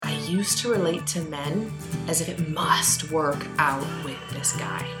used to relate to men as if it must work out with this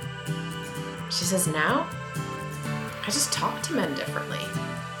guy. She says, now, I just talk to men differently.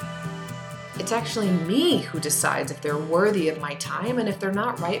 It's actually me who decides if they're worthy of my time, and if they're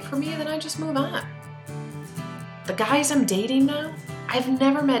not right for me, then I just move on. The guys I'm dating now, I've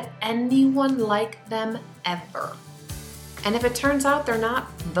never met anyone like them ever. And if it turns out they're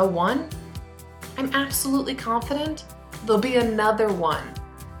not the one, I'm absolutely confident there'll be another one.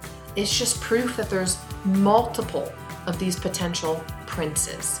 It's just proof that there's multiple of these potential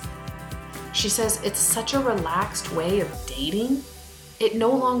princes. She says it's such a relaxed way of dating, it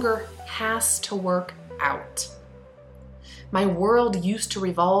no longer has to work out. My world used to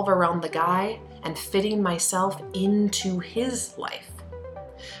revolve around the guy and fitting myself into his life.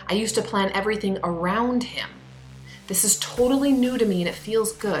 I used to plan everything around him. This is totally new to me and it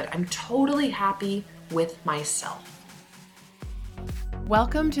feels good. I'm totally happy with myself.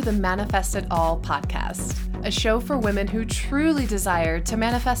 Welcome to the Manifest It All podcast, a show for women who truly desire to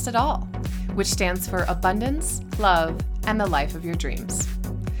manifest it all, which stands for abundance, love, and the life of your dreams.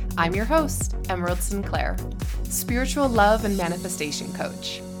 I'm your host, Emerald Sinclair, spiritual love and manifestation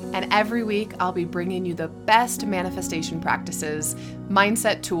coach. And every week, I'll be bringing you the best manifestation practices,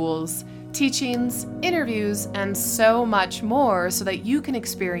 mindset tools, teachings, interviews, and so much more so that you can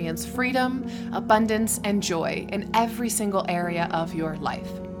experience freedom, abundance, and joy in every single area of your life.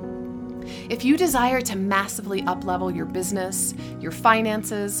 If you desire to massively uplevel your business, your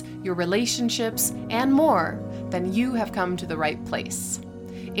finances, your relationships, and more, then you have come to the right place.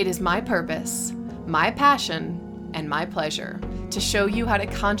 It is my purpose, my passion, and my pleasure to show you how to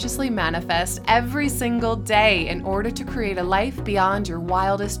consciously manifest every single day in order to create a life beyond your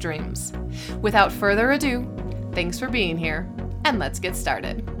wildest dreams. Without further ado, thanks for being here, and let's get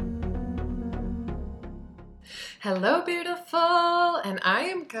started. Hello, beautiful, and I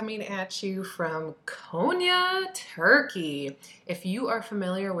am coming at you from Konya, Turkey. If you are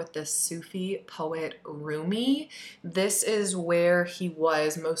familiar with the Sufi poet Rumi, this is where he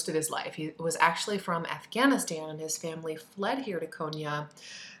was most of his life. He was actually from Afghanistan, and his family fled here to Konya,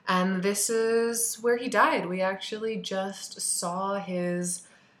 and this is where he died. We actually just saw his,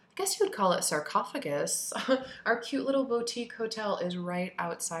 I guess you would call it sarcophagus. Our cute little boutique hotel is right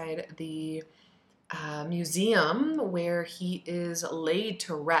outside the museum where he is laid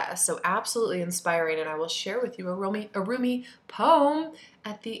to rest. So absolutely inspiring, and I will share with you a Rumi poem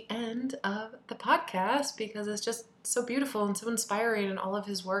at the end of the podcast because it's just so beautiful and so inspiring, and all of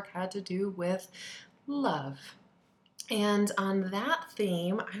his work had to do with love. And on that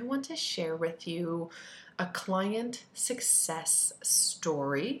theme, I want to share with you a client success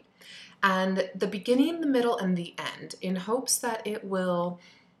story, and the beginning, the middle, and the end, in hopes that it will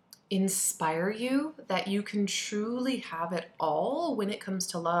inspire you, that you can truly have it all when it comes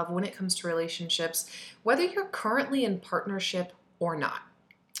to love, when it comes to relationships, whether you're currently in partnership or not.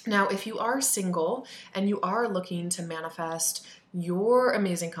 Now, if you are single and you are looking to manifest your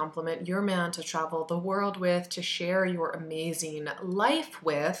amazing complement, your man to travel the world with, to share your amazing life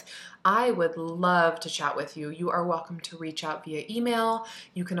with, I would love to chat with you. You are welcome to reach out via email.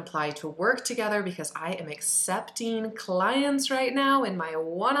 You can apply to work together because I am accepting clients right now in my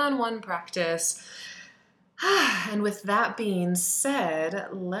one-on-one practice. And with that being said,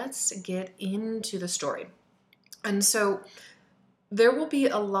 let's get into the story. And so there will be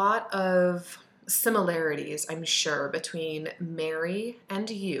a lot of similarities, I'm sure, between Mary and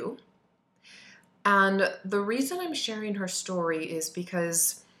you. And the reason I'm sharing her story is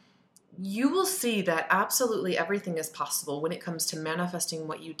because you will see that absolutely everything is possible when it comes to manifesting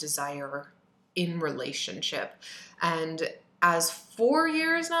what you desire in relationship. And as 4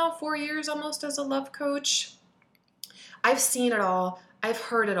 years almost as a love coach, I've seen it all. I've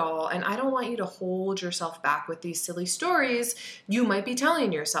heard it all, and I don't want you to hold yourself back with these silly stories you might be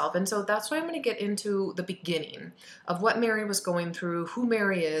telling yourself. And so that's why I'm going to get into the beginning of what Mary was going through, who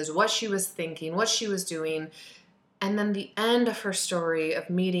Mary is, what she was thinking, what she was doing, and then the end of her story of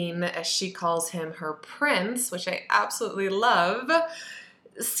meeting, as she calls him, her prince, which I absolutely love,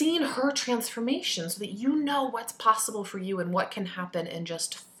 seeing her transformation so that you know what's possible for you and what can happen in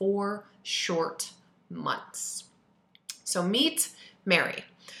just 4 short months. So meet Mary.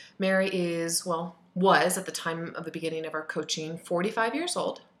 Mary was at the time of the beginning of our coaching, 45 years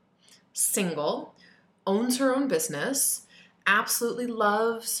old, single, owns her own business, absolutely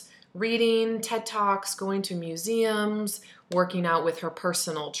loves reading, TED Talks, going to museums, working out with her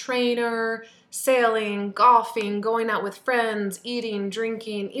personal trainer, sailing, golfing, going out with friends, eating,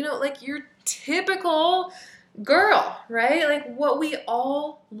 drinking, like your typical girl, right? Like what we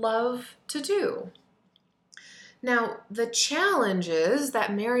all love to do. Now, the challenges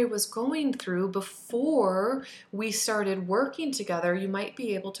that Mary was going through before we started working together, you might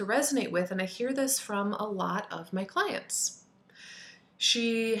be able to resonate with, and I hear this from a lot of my clients.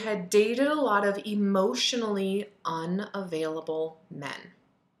 She had dated a lot of emotionally unavailable men.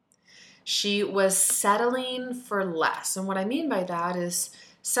 She was settling for less. And what I mean by that is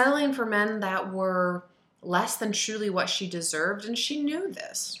settling for men that were less than truly what she deserved. And she knew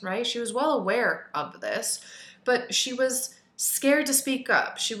this, right? She was well aware of this, but she was scared to speak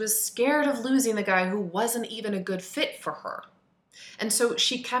up. She was scared of losing the guy who wasn't even a good fit for her. And so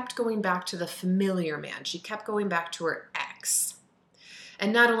she kept going back to the familiar man. She kept going back to her ex.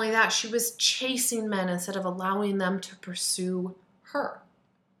 And not only that, she was chasing men instead of allowing them to pursue her.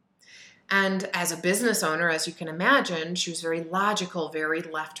 And as a business owner, as you can imagine, she was very logical, very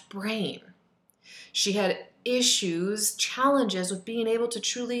left brain. She had issues, challenges with being able to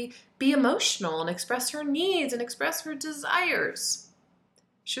truly be emotional and express her needs and express her desires.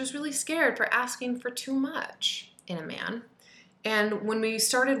 She was really scared for asking for too much in a man. And when we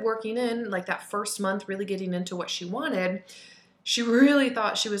started working in, like that first month, really getting into what she wanted, she really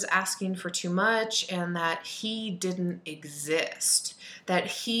thought she was asking for too much and that he didn't exist, that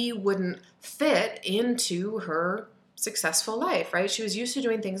he wouldn't fit into her successful life, right? She was used to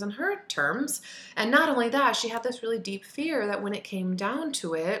doing things on her terms. And not only that, she had this really deep fear that when it came down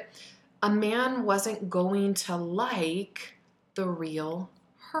to it, a man wasn't going to like the real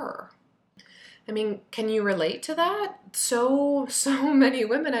her. I mean, can you relate to that? So many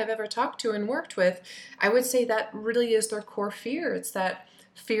women I've ever talked to and worked with, I would say that really is their core fear. It's that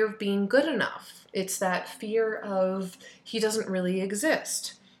fear of being good enough. It's that fear of he doesn't really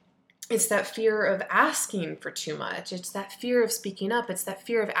exist. It's that fear of asking for too much. It's that fear of speaking up. It's that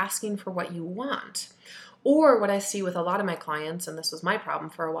fear of asking for what you want. Or what I see with a lot of my clients, and this was my problem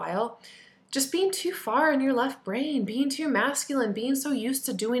for a while, just being too far in your left brain, being too masculine, being so used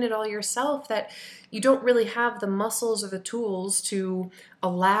to doing it all yourself that you don't really have the muscles or the tools to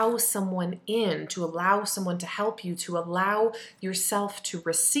allow someone in, to allow someone to help you, to allow yourself to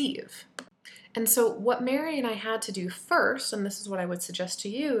receive. And so what Mary and I had to do first, and this is what I would suggest to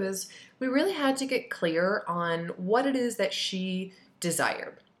you, is we really had to get clear on what it is that she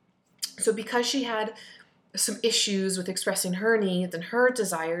desired. So because she had some issues with expressing her needs and her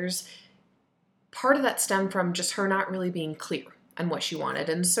desires, part of that stemmed from just her not really being clear on what she wanted.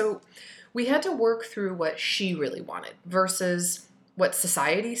 And so we had to work through what she really wanted versus what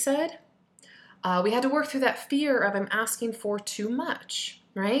society said. We had to work through that fear of I'm asking for too much,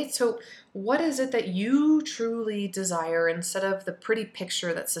 right? So what is it that you truly desire instead of the pretty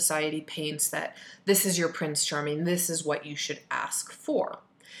picture that society paints that this is your Prince Charming, this is what you should ask for?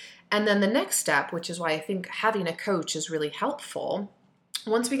 And then the next step, which is why I think having a coach is really helpful,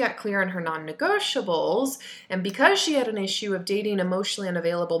 once we got clear on her non-negotiables, and because she had an issue of dating emotionally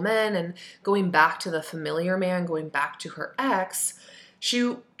unavailable men and going back to the familiar man, going back to her ex,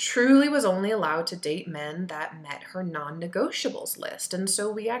 she truly was only allowed to date men that met her non-negotiables list. And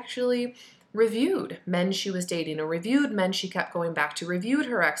so we actually reviewed men she was dating or reviewed men she kept going back to, reviewed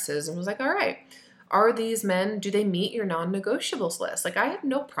her exes and was like, all right, are these men, do they meet your non-negotiables list? Like, I have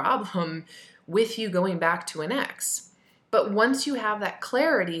no problem with you going back to an ex. But once you have that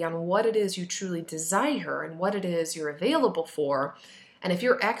clarity on what it is you truly desire and what it is you're available for, and if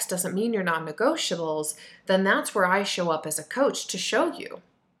your ex doesn't mean your non-negotiables, then that's where I show up as a coach to show you.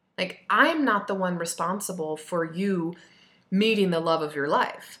 Like, I'm not the one responsible for you meeting the love of your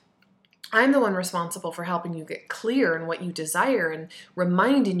life. I'm the one responsible for helping you get clear in what you desire and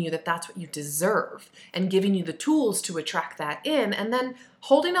reminding you that that's what you deserve and giving you the tools to attract that in, and then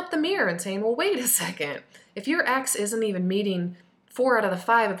holding up the mirror and saying, well, wait a second. If your ex isn't even meeting 4 out of the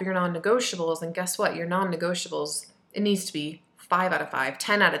 5 of your non-negotiables, then guess what? Your non-negotiables, it needs to be 5 out of 5,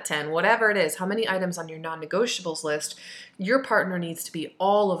 10 out of 10, whatever it is, how many items on your non-negotiables list, your partner needs to be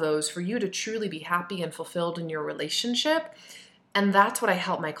all of those for you to truly be happy and fulfilled in your relationship. And that's what I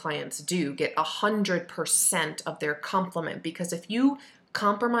help my clients do, get 100% of their complement. Because if you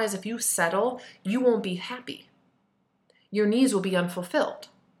compromise, if you settle, you won't be happy. Your needs will be unfulfilled.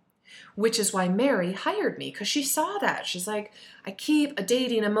 Which is why Mary hired me, because she saw that. She's like, I keep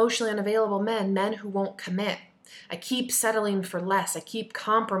dating emotionally unavailable men who won't commit. I keep settling for less. I keep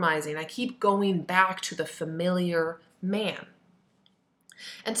compromising. I keep going back to the familiar man.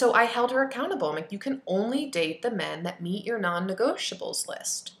 And so I held her accountable. I'm like, you can only date the men that meet your non-negotiables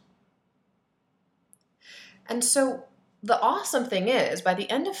list. And so the awesome thing is, by the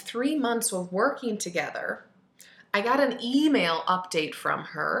end of 3 months of working together, I got an email update from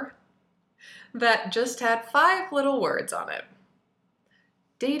her that just had 5 little words on it.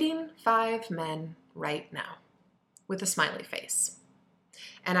 Dating 5 men right now. with a smiley face.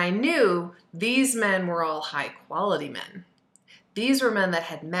 And I knew these men were all high quality men. These were men that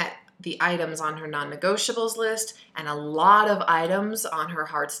had met the items on her non-negotiables list and a lot of items on her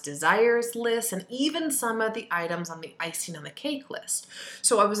heart's desires list and even some of the items on the icing on the cake list.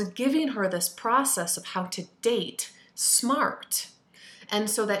 So I was giving her this process of how to date smart, and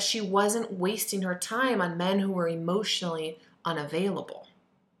so that she wasn't wasting her time on men who were emotionally unavailable.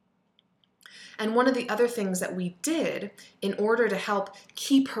 And one of the other things that we did in order to help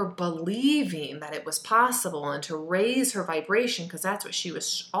keep her believing that it was possible and to raise her vibration, because that's what she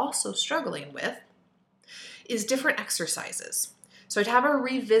was also struggling with, is different exercises. So I'd have her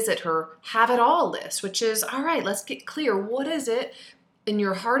revisit her have it all list, which is, all right, let's get clear. What is it in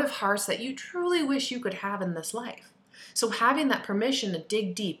your heart of hearts that you truly wish you could have in this life? So having that permission to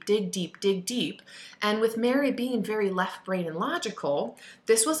dig deep, dig deep, dig deep. And with Mary being very left brain and logical,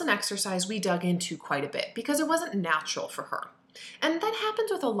 this was an exercise we dug into quite a bit because it wasn't natural for her. And that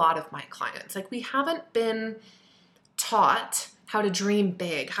happens with a lot of my clients. Like, we haven't been taught how to dream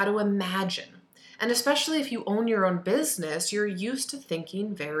big, how to imagine. And especially if you own your own business, you're used to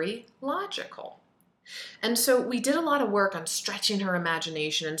thinking very logical. And so we did a lot of work on stretching her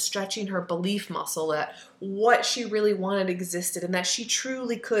imagination and stretching her belief muscle that what she really wanted existed and that she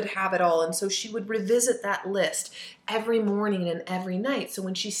truly could have it all. And so she would revisit that list every morning and every night. So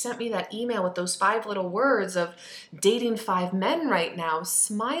when she sent me that email with those 5 little words of dating 5 men right now,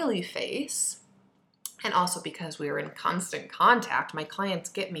 smiley face, and also because we were in constant contact, my clients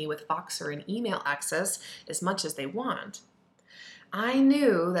get me with Voxer and email access as much as they want. I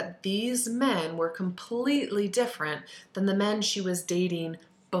knew that these men were completely different than the men she was dating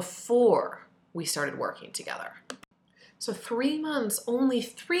before we started working together. So 3 months, only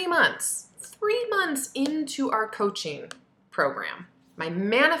 3 months into our coaching program, my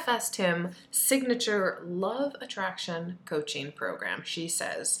Manifest Him signature Love Attraction coaching program, she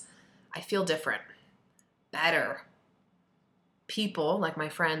says, I feel different, better. People, like my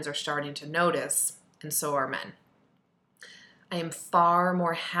friends, are starting to notice, and so are men. I am far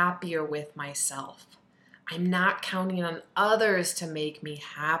more happier with myself. I'm not counting on others to make me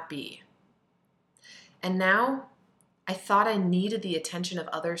happy. And now, I thought I needed the attention of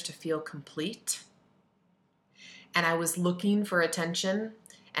others to feel complete. And I was looking for attention,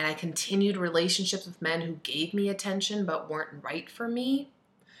 and I continued relationships with men who gave me attention but weren't right for me.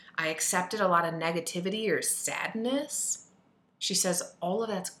 I accepted a lot of negativity or sadness. She says, all of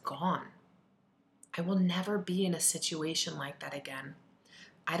that's gone. I will never be in a situation like that again.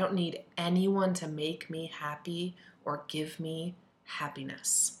 I don't need anyone to make me happy or give me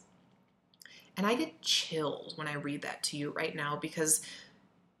happiness. And I get chills when I read that to you right now because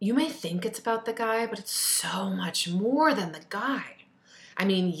you may think it's about the guy, but it's so much more than the guy. I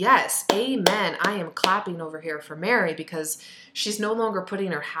mean, yes, amen. I am clapping over here for Mary because she's no longer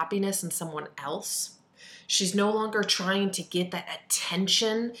putting her happiness in someone else. She's no longer trying to get that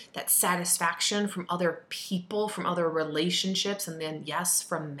attention, that satisfaction from other people, from other relationships, and then, yes,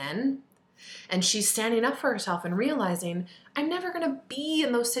 from men. And she's standing up for herself and realizing, I'm never going to be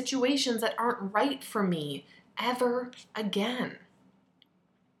in those situations that aren't right for me ever again.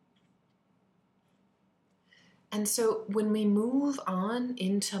 And so when we move on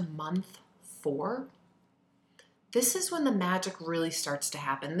into month 4, this is when the magic really starts to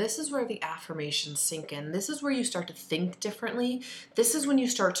happen. This is where the affirmations sink in. This is where you start to think differently. This is when you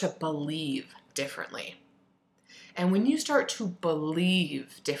start to believe differently. And when you start to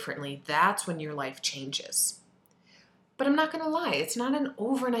believe differently, that's when your life changes. But I'm not going to lie, it's not an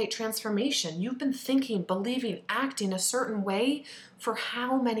overnight transformation. You've been thinking, believing, acting a certain way for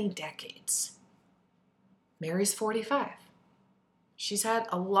how many decades? Mary's 45. She's had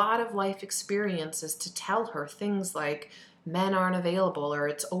a lot of life experiences to tell her things like men aren't available or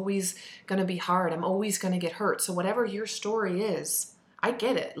it's always going to be hard. I'm always going to get hurt. So whatever your story is, I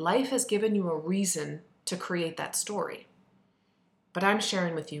get it. Life has given you a reason to create that story. But I'm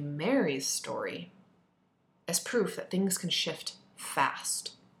sharing with you Mary's story as proof that things can shift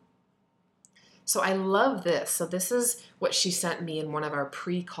fast. So I love this. So this is what she sent me in one of our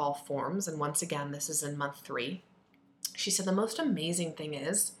pre-call forms. And once again, this is in month 3. She said, the most amazing thing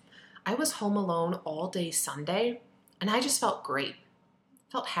is I was home alone all day Sunday and I just felt great.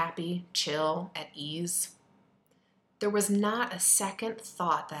 Felt happy, chill, at ease. There was not a second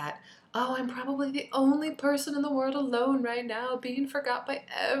thought that, oh, I'm probably the only person in the world alone right now, being forgot by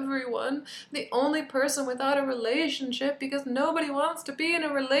everyone. The only person without a relationship because nobody wants to be in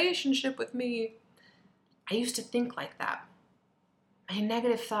a relationship with me. I used to think like that. My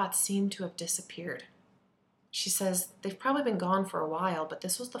negative thoughts seemed to have disappeared. She says, they've probably been gone for a while, but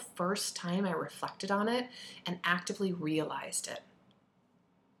this was the first time I reflected on it and actively realized it.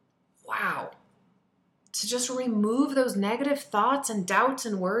 Wow. To just remove those negative thoughts and doubts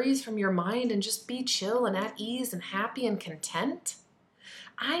and worries from your mind and just be chill and at ease and happy and content.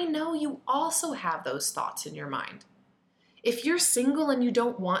 I know you also have those thoughts in your mind. If you're single and you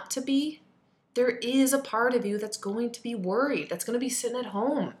don't want to be, there is a part of you that's going to be worried, that's going to be sitting at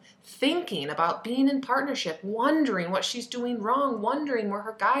home, thinking about being in partnership, wondering what she's doing wrong, wondering where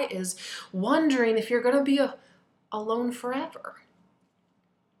her guy is, wondering if you're going to be alone forever.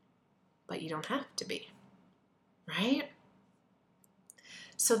 But you don't have to be, right?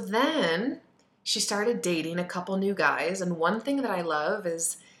 So then she started dating a couple new guys, and one thing that I love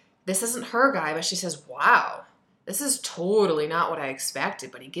is, this isn't her guy, but she says, wow, this is totally not what I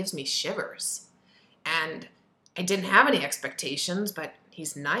expected, but he gives me shivers. And I didn't have any expectations, but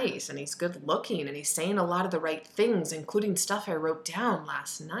he's nice and he's good looking and he's saying a lot of the right things, including stuff I wrote down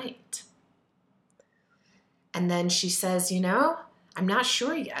last night. And then she says, I'm not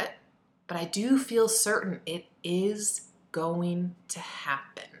sure yet, but I do feel certain it is going to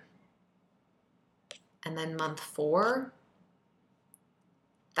happen. And then month 4,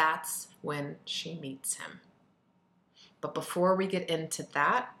 that's when she meets him. But before we get into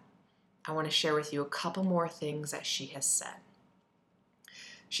that, I want to share with you a couple more things that she has said.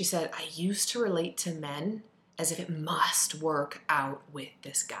 She said, I used to relate to men as if it must work out with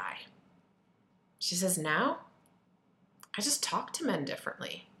this guy. She says, now, I just talk to men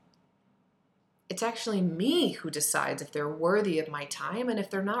differently. It's actually me who decides if they're worthy of my time, and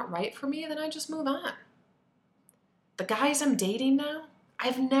if they're not right for me, then I just move on. The guys I'm dating now,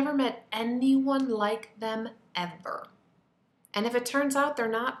 I've never met anyone like them ever. And if it turns out they're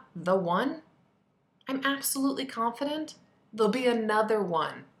not the one, I'm absolutely confident there'll be another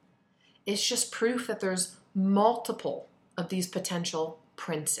one. It's just proof that there's multiple of these potential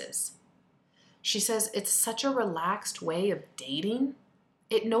princes. She says it's such a relaxed way of dating.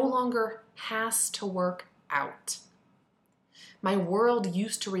 It no longer has to work out. My world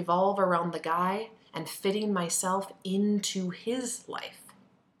used to revolve around the guy and fitting myself into his life.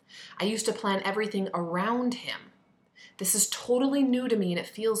 I used to plan everything around him. This is totally new to me and it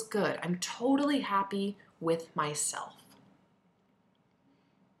feels good. I'm totally happy with myself.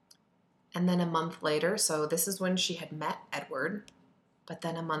 And then a month later, so this is when she had met Edward, but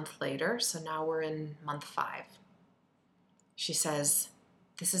then a month later, so now we're in month 5. She says,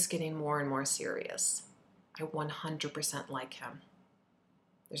 this is getting more and more serious. I 100% like him.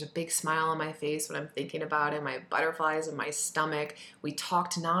 There's a big smile on my face when I'm thinking about it, my butterflies in my stomach. We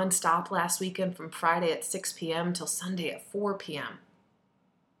talked nonstop last weekend from Friday at 6 p.m. till Sunday at 4 p.m.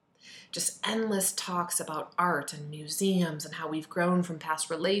 Just endless talks about art and museums and how we've grown from past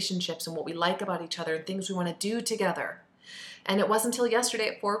relationships and what we like about each other and things we want to do together. And it wasn't until yesterday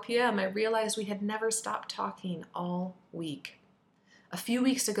at 4 p.m. I realized we had never stopped talking all week. A few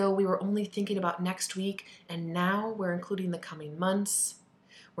weeks ago, we were only thinking about next week, and now we're including the coming months.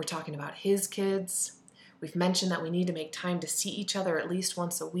 We're talking about his kids. We've mentioned that we need to make time to see each other at least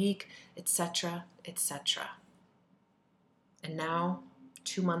once a week, etc., etc. And now,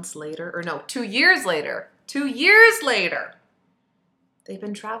 2 years later, they've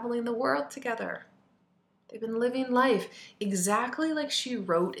been traveling the world together. They've been living life exactly like she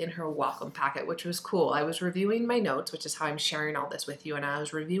wrote in her welcome packet, which was cool. I was reviewing my notes, which is how I'm sharing all this with you, and I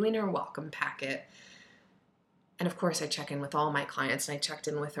was reviewing her welcome packet. And of course, I check in with all my clients, and I checked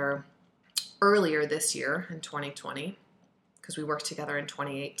in with her earlier this year in 2020 because we worked together in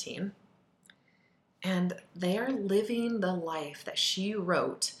 2018. And they are living the life that she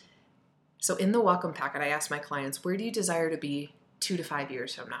wrote. So in the welcome packet, I asked my clients, where do you desire to be 2 to 5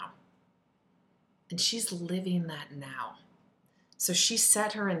 years from now? And she's living that now. So she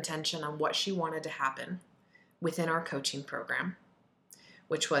set her intention on what she wanted to happen within our coaching program,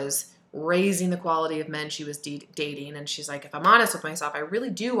 which was raising the quality of men she was dating. And she's like, if I'm honest with myself, I really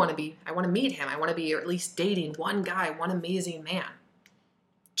do want to I want to meet him. I want to be, or at least dating one guy, one amazing man.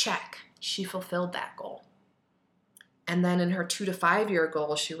 Check. She fulfilled that goal. And then in her 2 to 5 year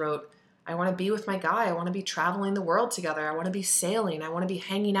goal, she wrote, I want to be with my guy. I want to be traveling the world together. I want to be sailing. I want to be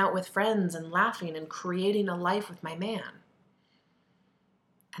hanging out with friends and laughing and creating a life with my man.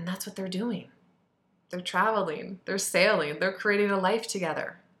 And that's what they're doing. They're traveling. They're sailing. They're creating a life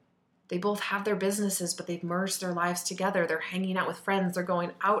together. They both have their businesses, but they've merged their lives together. They're hanging out with friends. They're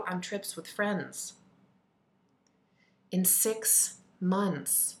going out on trips with friends. In 6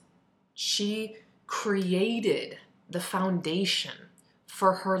 months, she created the foundation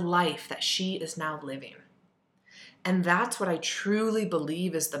for her life that she is now living. And that's what I truly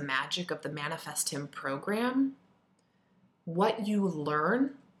believe is the magic of the Manifest Him program. What you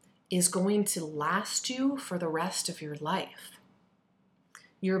learn is going to last you for the rest of your life.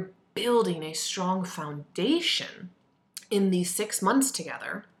 You're building a strong foundation in these 6 months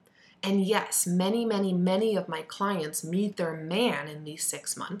together. And yes, many, many, many of my clients meet their man in these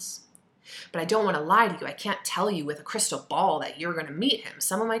 6 months. But I don't want to lie to you. I can't tell you with a crystal ball that you're going to meet him.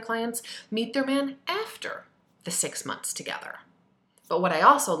 Some of my clients meet their man after the 6 months together. But what I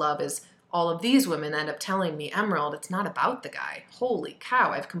also love is all of these women end up telling me, Emerald, it's not about the guy. Holy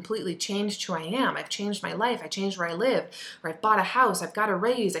cow, I've completely changed who I am. I've changed my life. I changed where I live, or I've bought a house. I've got a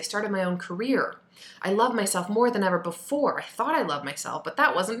raise. I started my own career. I love myself more than ever before. I thought I loved myself, but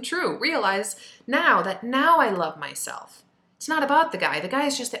that wasn't true. Realize now that I love myself. It's not about the guy. The guy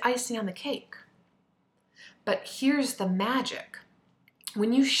is just the icing on the cake. But here's the magic.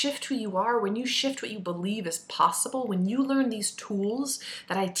 When you shift who you are, when you shift what you believe is possible, when you learn these tools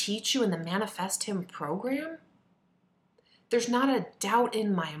that I teach you in the Manifest Him program, there's not a doubt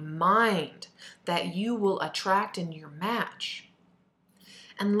in my mind that you will attract in your match.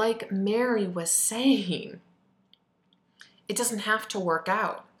 And like Mary was saying, it doesn't have to work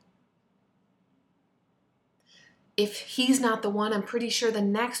out. If he's not the one, I'm pretty sure the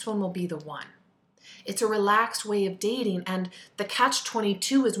next one will be the one. It's a relaxed way of dating, and the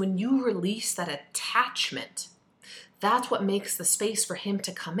catch-22 is when you release that attachment. That's what makes the space for him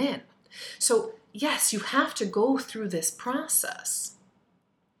to come in. So yes, you have to go through this process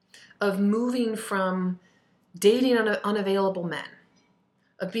of moving from dating unavailable men,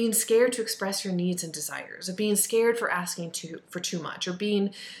 of being scared to express your needs and desires, of being scared for asking for too much, or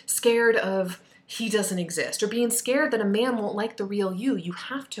being scared of he doesn't exist, or being scared that a man won't like the real you. You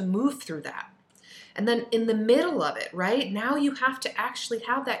have to move through that. And then in the middle of it, right, now you have to actually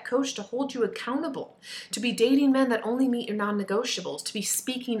have that coach to hold you accountable, to be dating men that only meet your non-negotiables, to be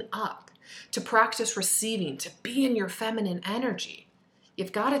speaking up, to practice receiving, to be in your feminine energy.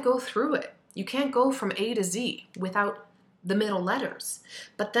 You've got to go through it. You can't go from A to Z without the middle letters.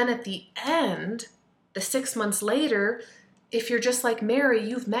 But then at the end, the 6 months later, if you're just like Mary,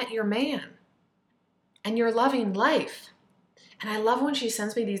 you've met your man and you're loving life. And I love when she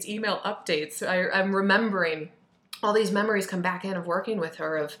sends me these email updates. I'm remembering all these memories come back in of working with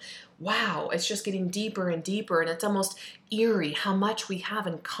her of, wow, it's just getting deeper and deeper, and it's almost eerie how much we have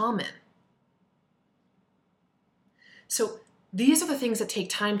in common. So these are the things that take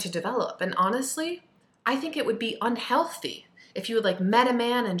time to develop. And honestly, I think it would be unhealthy if you had met a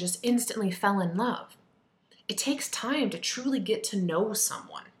man and just instantly fell in love. It takes time to truly get to know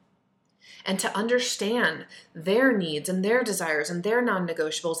someone and to understand their needs and their desires and their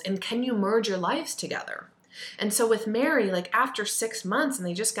non-negotiables, and can you merge your lives together? And so with Mary, after 6 months, and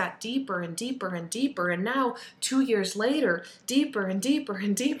they just got deeper and deeper and deeper, and now 2 years later, deeper and deeper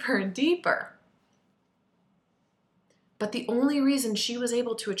and deeper and deeper. But the only reason she was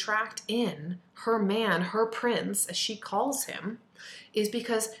able to attract in her man, her prince, as she calls him, is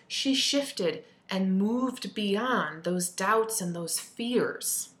because she shifted and moved beyond those doubts and those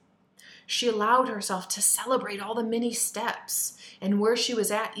fears. She allowed herself to celebrate all the mini steps and where she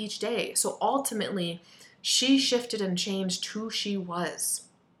was at each day. So ultimately, she shifted and changed who she was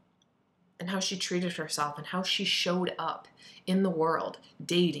and how she treated herself and how she showed up in the world,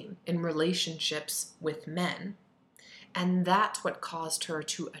 dating, in relationships with men. And that's what caused her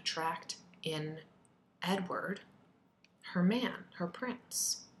to attract in Edward, her man, her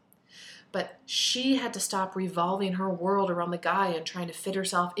prince. But she had to stop revolving her world around the guy and trying to fit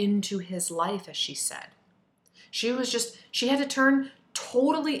herself into his life, as she said. She had to turn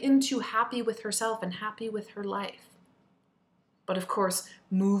totally into happy with herself and happy with her life. But of course,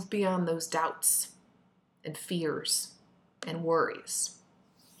 move beyond those doubts and fears and worries.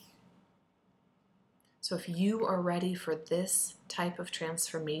 So if you are ready for this type of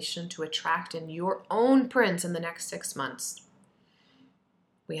transformation to attract in your own prince in the next 6 months,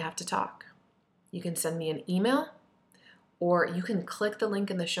 we have to talk. You can send me an email, or you can click the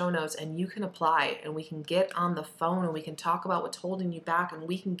link in the show notes and you can apply, and we can get on the phone and we can talk about what's holding you back, and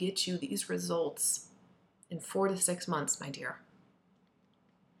we can get you these results in 4 to 6 months, my dear.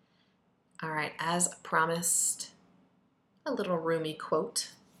 All right, as promised, a little Rumi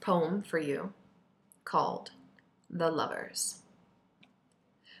quote, poem for you called The Lovers.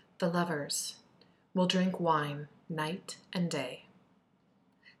 The lovers will drink wine night and day.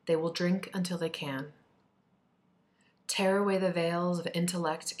 They will drink until they can. Tear away the veils of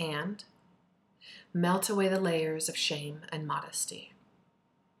intellect and melt away the layers of shame and modesty.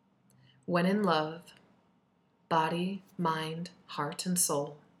 When in love, body, mind, heart, and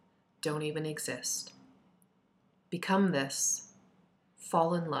soul don't even exist. Become this,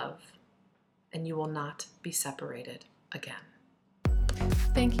 fall in love, and you will not be separated again.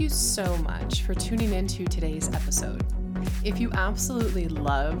 Thank you so much for tuning into today's episode. If you absolutely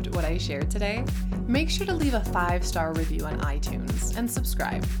loved what I shared today, make sure to leave a 5-star review on iTunes and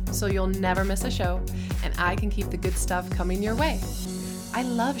subscribe so you'll never miss a show and I can keep the good stuff coming your way. I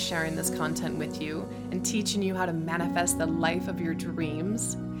love sharing this content with you and teaching you how to manifest the life of your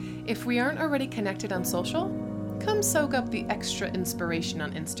dreams. If we aren't already connected on social, come soak up the extra inspiration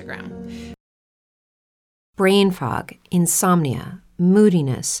on Instagram. Brain fog, insomnia,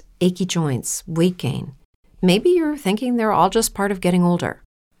 moodiness, achy joints, weight gain. Maybe you're thinking they're all just part of getting older,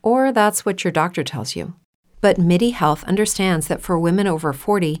 or that's what your doctor tells you. But MIDI Health understands that for women over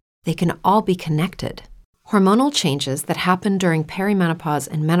 40, they can all be connected. Hormonal changes that happen during perimenopause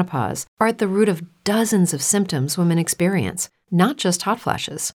and menopause are at the root of dozens of symptoms women experience, not just hot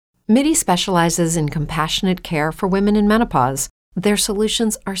flashes. MIDI specializes in compassionate care for women in menopause. Their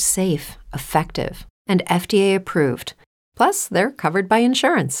solutions are safe, effective, and FDA approved. Plus, they're covered by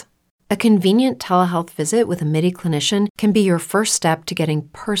insurance. A convenient telehealth visit with a MIDI clinician can be your first step to getting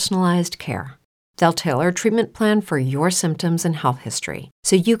personalized care. They'll tailor a treatment plan for your symptoms and health history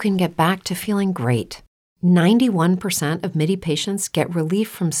so you can get back to feeling great. 91% of MIDI patients get relief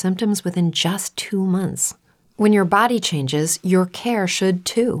from symptoms within just 2 months. When your body changes, your care should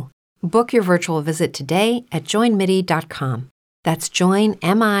too. Book your virtual visit today at joinmidi.com. That's joinmidi.com.